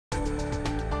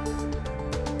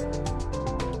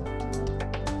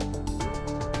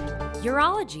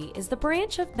Urology is the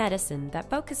branch of medicine that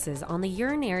focuses on the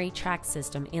urinary tract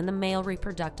system and the male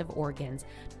reproductive organs.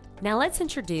 Now let's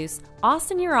introduce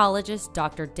Austin urologist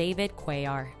Dr. David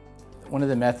Cuellar. One of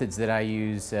the methods that I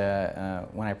use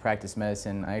when I practice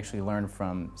medicine, I actually learned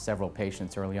from several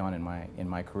patients early on in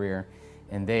my career,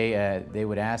 and they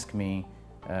would ask me,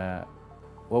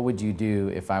 what would you do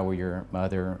if I were your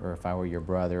mother, or if I were your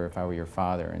brother, or if I were your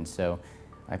father? And so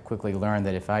I quickly learned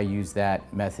that if I use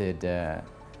that method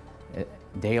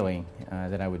daily,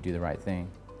 that I would do the right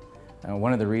thing.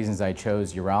 One of the reasons I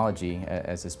chose urology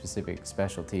as a specific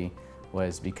specialty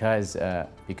was because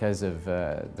of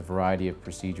the variety of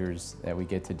procedures that we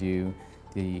get to do,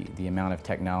 the amount of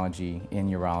technology in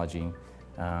urology,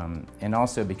 and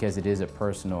also because it is a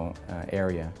personal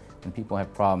area. When people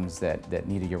have problems that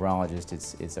need a urologist,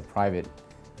 it's a private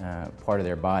part of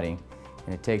their body,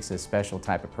 and it takes a special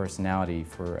type of personality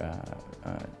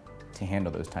to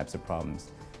handle those types of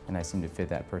problems, and I seem to fit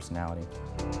that personality.